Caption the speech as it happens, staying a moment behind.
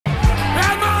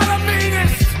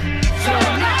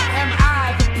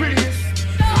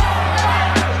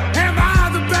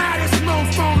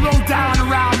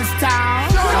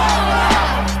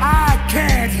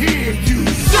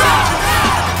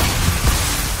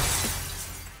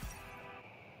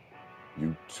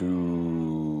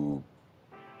to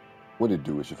what it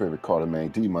do? It's your favorite Carter Man,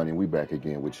 D Money, and we back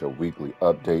again with your weekly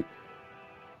update.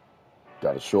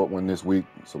 Got a short one this week,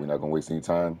 so we're not gonna waste any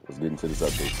time. Let's get into this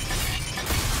update.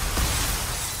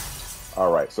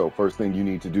 All right, so first thing you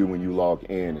need to do when you log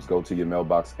in is go to your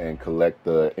mailbox and collect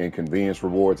the inconvenience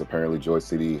rewards. Apparently, Joy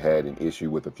City had an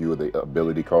issue with a few of the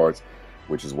ability cards,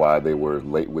 which is why they were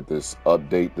late with this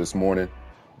update this morning.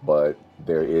 But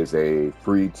there is a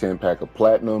free 10-pack of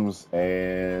platinums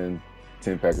and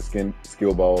 10-pack of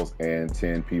skill balls and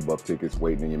 10 P-Buff tickets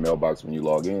waiting in your mailbox when you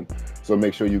log in. So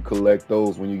make sure you collect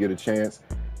those when you get a chance.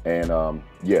 And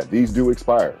yeah, these do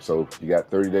expire, so you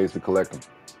got 30 days to collect them.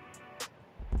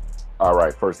 All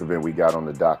right, first event we got on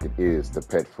the docket is the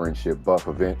Pet Friendship Buff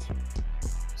event.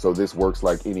 So this works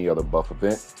like any other buff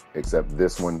event, except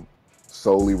this one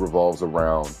solely revolves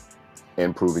around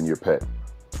improving your pet.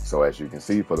 So as you can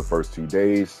see, for the first 2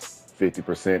 days,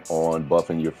 50% on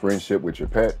buffing your friendship with your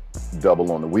pet,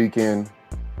 double on the weekend,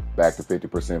 back to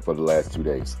 50% for the last 2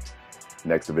 days.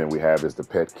 Next event we have is the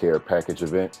Pet Care Package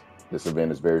event. This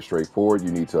event is very straightforward.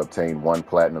 You need to obtain 1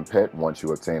 platinum pet. Once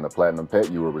you obtain a platinum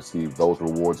pet, you will receive those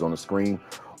rewards on the screen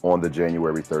on the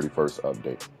January 31st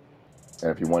update.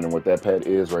 And if you're wondering what that pet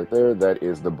is right there, that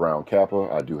is the brown Kappa.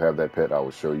 I do have that pet. I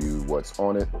will show you what's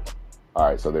on it. All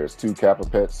right, so there's 2 Kappa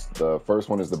pets. The first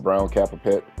one is the brown Kappa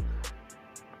pet.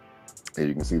 And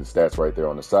you can see the stats right there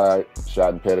on the side.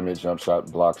 Shot impediment, jump shot,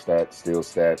 block stat, steal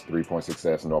stat,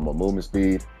 3.6s normal movement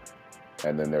speed.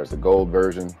 And then there's the gold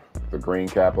version, the green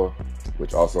Kappa,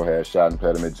 which also has shot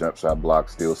impediment, jump shot, block,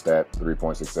 steal stat,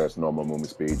 3.6s normal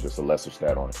movement speed, just a lesser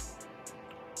stat on it.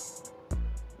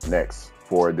 Next,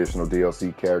 4 additional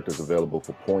DLC characters available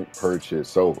for point purchase.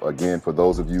 So again, for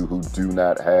those of you who do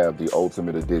not have the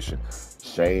Ultimate Edition,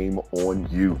 shame on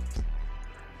you.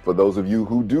 For those of you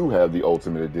who do have the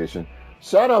Ultimate Edition,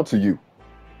 shout out to you.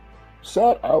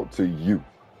 Shout out to you.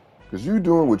 Because you're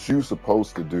doing what you're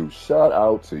supposed to do. Shout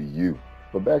out to you.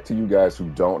 But back to you guys who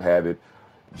don't have it.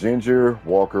 Ginger,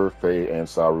 Walker, Faye, and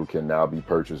Saru can now be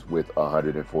purchased with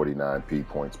 149 P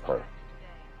points per.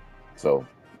 So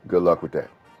good luck with that.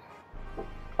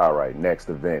 All right, next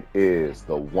event is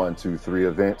the 1-2-3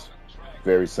 event.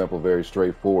 Very simple, very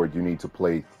straightforward. You need to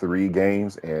play 3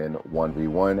 games in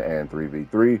 1v1 and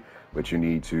 3v3, but you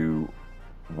need to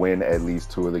win at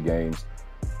least 2 of the games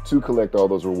to collect all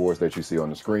those rewards that you see on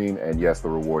the screen. And yes, the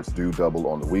rewards do double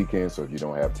on the weekend, so if you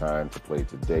don't have time to play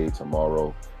today,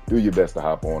 tomorrow, do your best to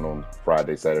hop on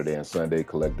Friday, Saturday, and Sunday,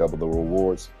 collect double the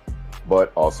rewards.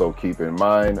 But also keep in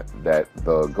mind that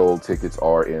the gold tickets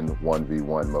are in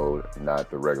 1v1 mode, not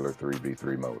the regular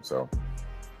 3v3 mode. So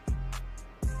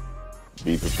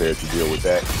be prepared to deal with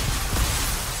that.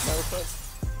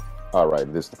 All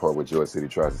right, this is the part where Joy City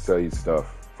tries to sell you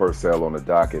stuff. First sale on the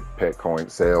docket, pet coin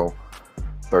sale,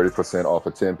 30% off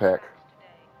a 10-pack.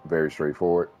 Very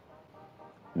straightforward.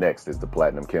 Next is the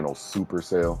Platinum Kennel Super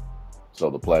Sale. So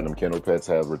the Platinum Kennel pets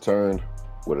have returned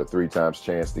with a 3 times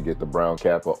chance to get the brown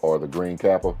Kappa or the green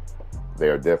Kappa. They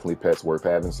are definitely pets worth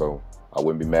having, so I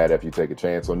wouldn't be mad if you take a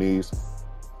chance on these.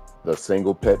 The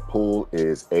single pet pool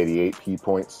is 88 P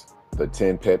points. The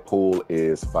 10 pet pool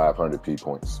is 500 P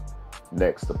points.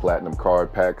 Next, the Platinum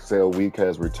Card Pack Sale Week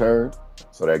has returned.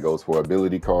 So that goes for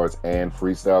ability cards and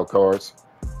freestyle cards.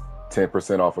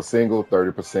 10% off a single,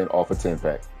 30% off a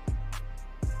 10-pack.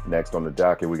 Next on the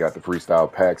docket, we got the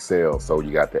Freestyle Pack Sale. So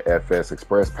you got the FS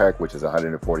Express Pack, which is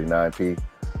 149p,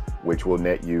 which will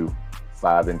net you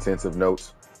 5 intensive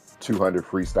notes, 200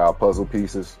 freestyle puzzle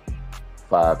pieces,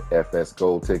 5 FS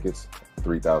Gold tickets,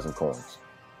 3,000 coins.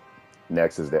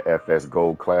 Next is the FS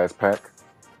Gold Class Pack,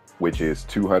 which is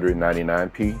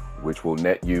 299p, which will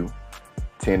net you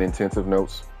 10 intensive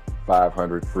notes,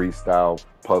 500 freestyle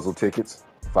puzzle tickets,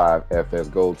 5 FS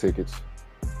Gold tickets,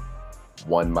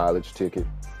 1 mileage ticket,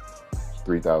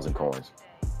 3,000 coins.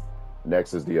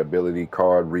 Next is the ability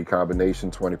card recombination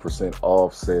 20%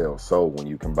 off sale. So when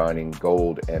you're combining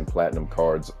gold and platinum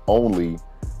cards only,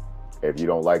 if you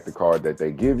don't like the card that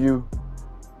they give you,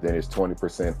 then it's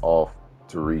 20% off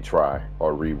to retry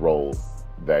or re-roll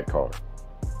that card.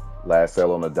 Last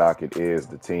sale on the docket is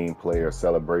the Team Player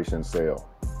Celebration Sale.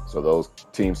 So those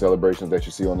team celebrations that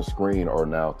you see on the screen are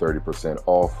now 30%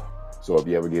 off. So if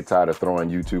you ever get tired of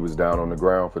throwing YouTubers down on the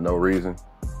ground for no reason,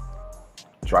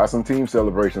 try some team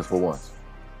celebrations for once.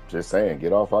 Just saying,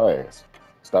 get off our ass.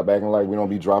 Stop acting like we don't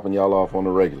be dropping y'all off on the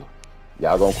regular.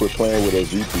 Y'all gonna quit playing with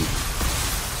us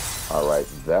YouTubers. All right,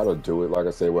 that'll do it. Like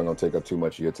I said, we're gonna take up too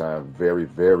much of your time. Very,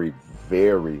 very,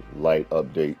 very light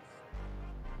update.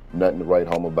 Nothing to write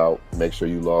home about. Make sure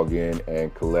you log in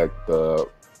and collect the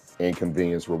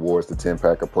inconvenience rewards, the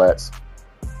 10-pack of plats.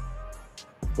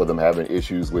 for them having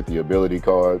issues with the ability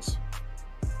cards.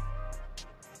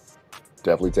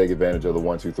 Definitely take advantage of the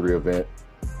 1-2-3 event.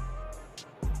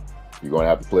 You're going to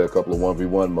have to play a couple of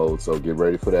 1v1 modes, so get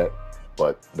ready for that.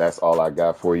 But that's all I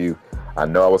got for you. I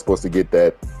know I was supposed to get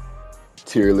that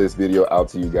tier list video out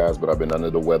to you guys, but I've been under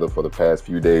the weather for the past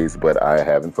few days, but I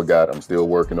haven't forgot. I'm still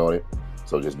working on it.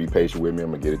 So just be patient with me. I'm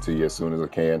going to get it to you as soon as I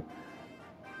can.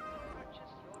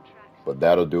 But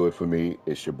that'll do it for me.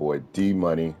 It's your boy D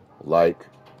Money. Like,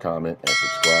 comment, and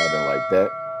subscribe. And like that,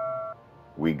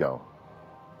 we gone.